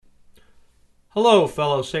Hello,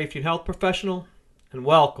 fellow safety and health professional, and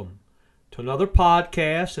welcome to another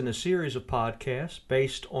podcast in a series of podcasts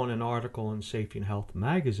based on an article in Safety and Health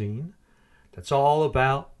magazine that's all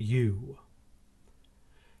about you.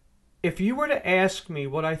 If you were to ask me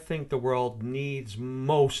what I think the world needs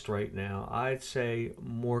most right now, I'd say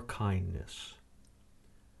more kindness.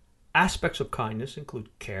 Aspects of kindness include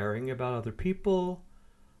caring about other people,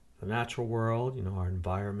 the natural world, our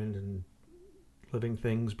environment and living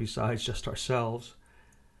things besides just ourselves,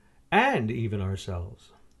 and even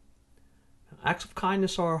ourselves. Acts of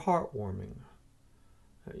kindness are heartwarming.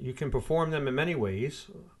 You can perform them in many ways,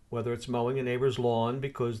 whether it's mowing a neighbor's lawn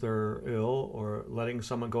because they're ill or letting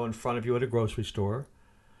someone go in front of you at a grocery store.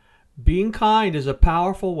 Being kind is a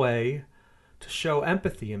powerful way to show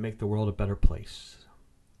empathy and make the world a better place.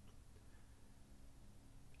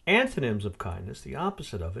 Antonyms of kindness, the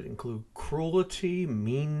opposite of it, include cruelty,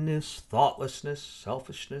 meanness, thoughtlessness,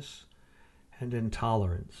 selfishness, and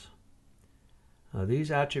intolerance. These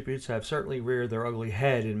attributes have certainly reared their ugly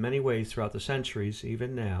head in many ways throughout the centuries,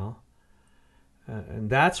 even now. And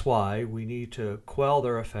that's why we need to quell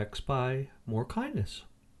their effects by more kindness.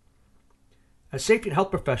 As safety and health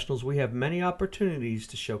professionals, we have many opportunities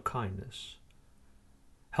to show kindness.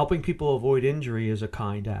 Helping people avoid injury is a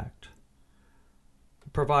kind act,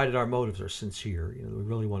 provided our motives are sincere. We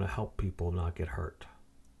really want to help people not get hurt.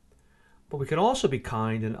 But we can also be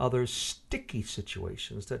kind in other sticky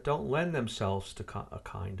situations that don't lend themselves to a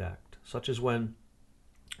kind act, such as when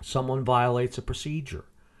someone violates a procedure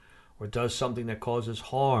or does something that causes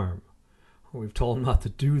harm. Or we've told them not to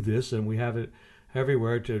do this, and we have it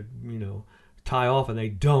everywhere to, tie off, and they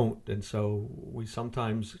don't. And so we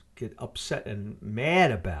sometimes get upset and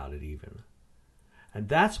mad about it even. And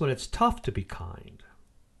that's when it's tough to be kind.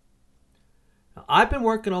 Now, I've been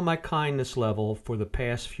working on my kindness level for the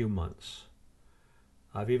past few months.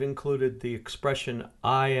 I've even included the expression,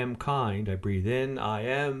 I am kind, I breathe in, I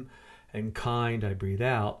am, and kind, I breathe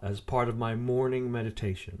out, as part of my morning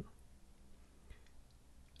meditation.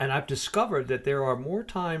 And I've discovered that there are more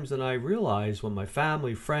times than I realize when my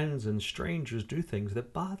family, friends, and strangers do things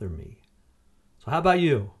that bother me. So how about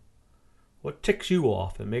you? What ticks you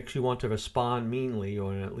off and makes you want to respond meanly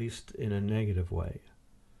or at least in a negative way?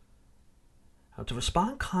 Now, to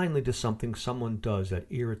respond kindly to something someone does that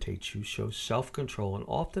irritates you shows self-control and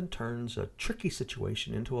often turns a tricky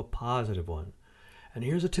situation into a positive one. And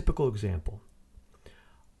here's a typical example.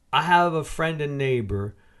 I have a friend and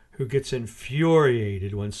neighbor who gets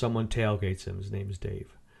infuriated when someone tailgates him. His name is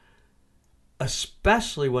Dave.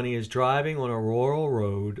 Especially when he is driving on a rural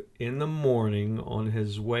road in the morning on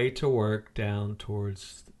his way to work down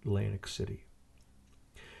towards Atlantic City.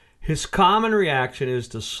 His common reaction is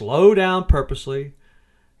to slow down purposely,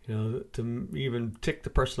 to even tick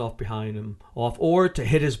the person off behind him off, or to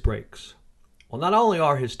hit his brakes. Well, not only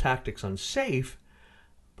are his tactics unsafe,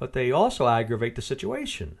 but they also aggravate the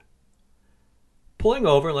situation. Pulling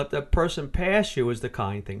over and let that person pass you is the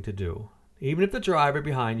kind thing to do, even if the driver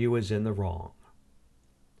behind you is in the wrong.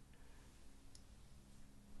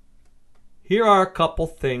 Here are a couple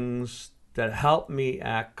things that help me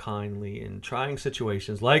act kindly in trying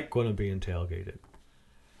situations like when I'm being tailgated.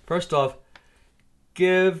 First off,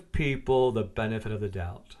 give people the benefit of the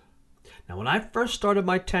doubt. Now, when I first started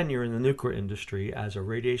my tenure in the nuclear industry as a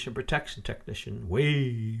radiation protection technician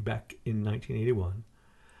way back in 1981,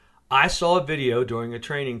 I saw a video during a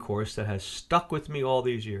training course that has stuck with me all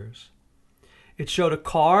these years. It showed a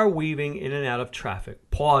car weaving in and out of traffic,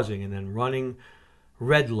 pausing and then running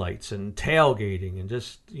red lights and tailgating and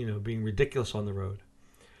just, being ridiculous on the road.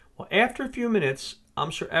 Well, after a few minutes, I'm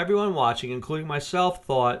sure everyone watching, including myself,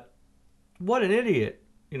 thought, what an idiot.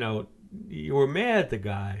 You were mad at the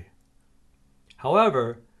guy.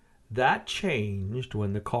 However, that changed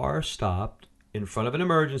when the car stopped in front of an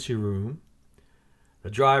emergency room. The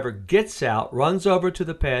driver gets out, runs over to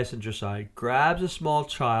the passenger side, grabs a small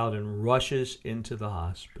child, and rushes into the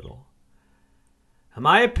hospital. And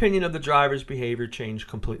my opinion of the driver's behavior changed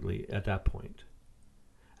completely at that point.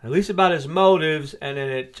 At least about his motives, and then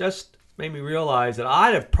it just made me realize that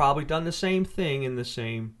I'd have probably done the same thing in the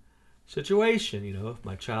same situation. If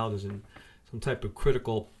my child is in some type of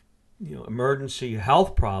critical, emergency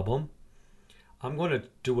health problem, I'm going to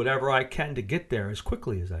do whatever I can to get there as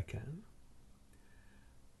quickly as I can.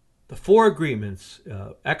 The Four Agreements,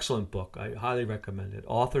 excellent book. I highly recommend it.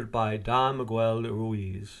 Authored by Don Miguel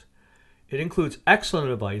Ruiz. It includes excellent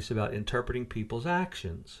advice about interpreting people's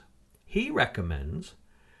actions. He recommends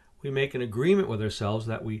we make an agreement with ourselves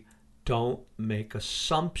that we don't make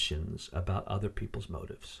assumptions about other people's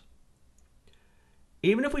motives.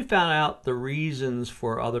 Even if we found out the reasons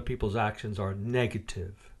for other people's actions are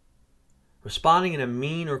negative, Responding in a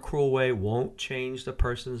mean or cruel way won't change the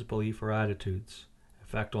person's belief or attitudes. In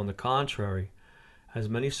fact, on the contrary, as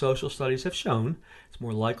many social studies have shown, it's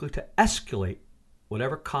more likely to escalate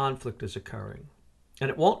whatever conflict is occurring. And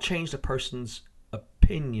it won't change the person's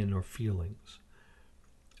opinion or feelings.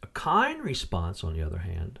 A kind response, on the other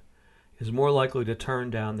hand, is more likely to turn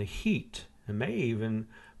down the heat and may even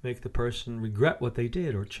make the person regret what they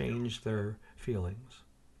did or change their feelings.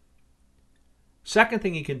 Second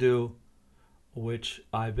thing you can do, which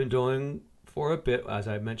I've been doing for a bit, as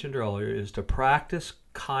I mentioned earlier, is to practice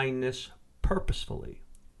kindness purposefully.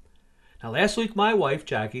 Now, last week, my wife,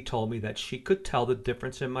 Jackie, told me that she could tell the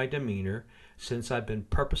difference in my demeanor since I've been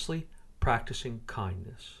purposely practicing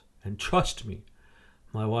kindness. And trust me,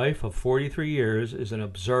 my wife of 43 years is an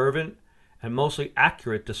observant and mostly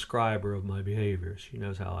accurate describer of my behavior. She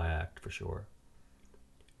knows how I act for sure.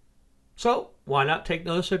 So, why not take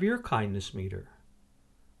notice of your kindness meter?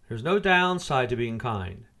 There's no downside to being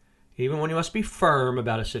kind. Even when you must be firm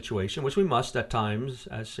about a situation, which we must at times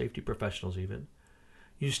as safety professionals even,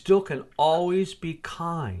 you still can always be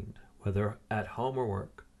kind, whether at home or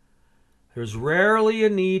work. There's rarely a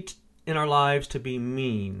need in our lives to be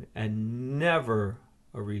mean and never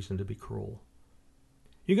a reason to be cruel.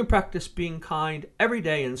 You can practice being kind every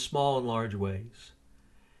day in small and large ways.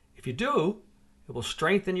 If you do, it will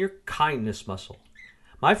strengthen your kindness muscle.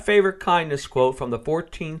 My favorite kindness quote from the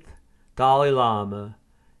 14th Dalai Lama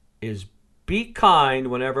is, "Be kind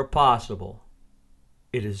whenever possible.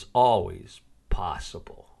 It is always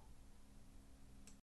possible."